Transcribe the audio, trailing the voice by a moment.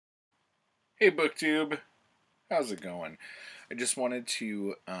Hey BookTube, how's it going? I just wanted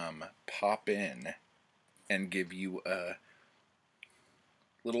to pop in and give you a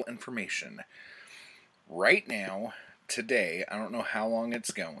little information. Right now, today, I don't know how long it's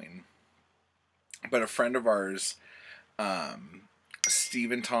going, but a friend of ours,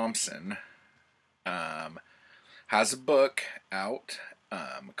 Stephen Thompson, has a book out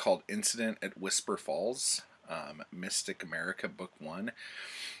called Incident at Whisper Falls, Mystic America Book 1.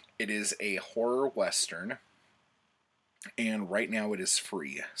 It is a horror western, and right now it is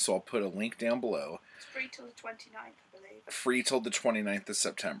free. So I'll put a link down below. It's free till the 29th, I believe. Free till the 29th of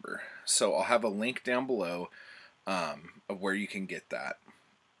September. So I'll have a link down below of where you can get that.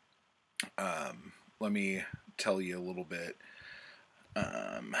 Let me tell you a little bit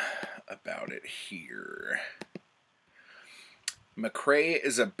about it here. McCrae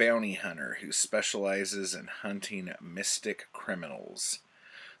is a bounty hunter who specializes in hunting mystic criminals.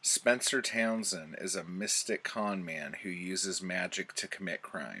 Spencer Townsend is a mystic con man who uses magic to commit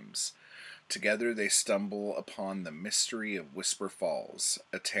crimes. Together they stumble upon the mystery of Whisper Falls,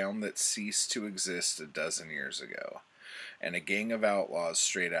 a town that ceased to exist a dozen years ago, and a gang of outlaws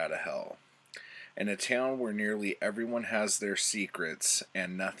straight out of hell. In a town where nearly everyone has their secrets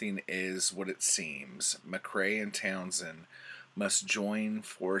and nothing is what it seems, McCrae and Townsend must join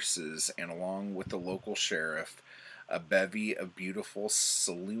forces and, along with the local sheriff, a bevy of beautiful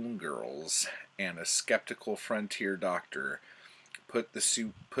saloon girls, and a skeptical frontier doctor, put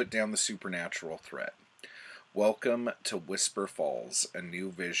down the supernatural threat. Welcome to Whisper Falls, a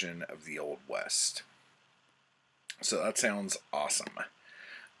new vision of the Old West. So that sounds awesome.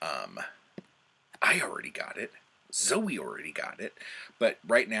 I already got it. Zoe already got it. But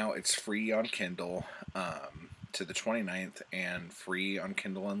right now it's free on Kindle to the 29th, and free on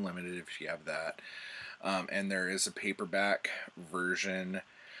Kindle Unlimited if you have that. And there is a paperback version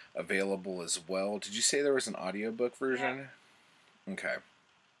available as well. Did you say there was an audiobook version? Yeah. Okay.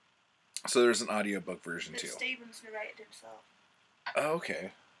 So there's an audiobook version too. Stephen's narrated himself. Oh,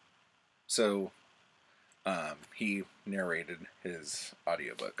 okay. So he narrated his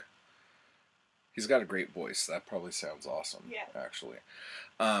audiobook. He's got a great voice. That probably sounds awesome, yeah, actually.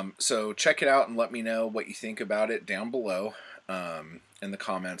 So check it out and let me know what you think about it down below. In the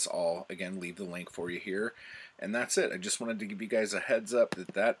comments, I'll, again, leave the link for you here. And that's it. I just wanted to give you guys a heads up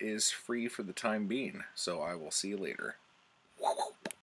that that is free for the time being. So I will see you later.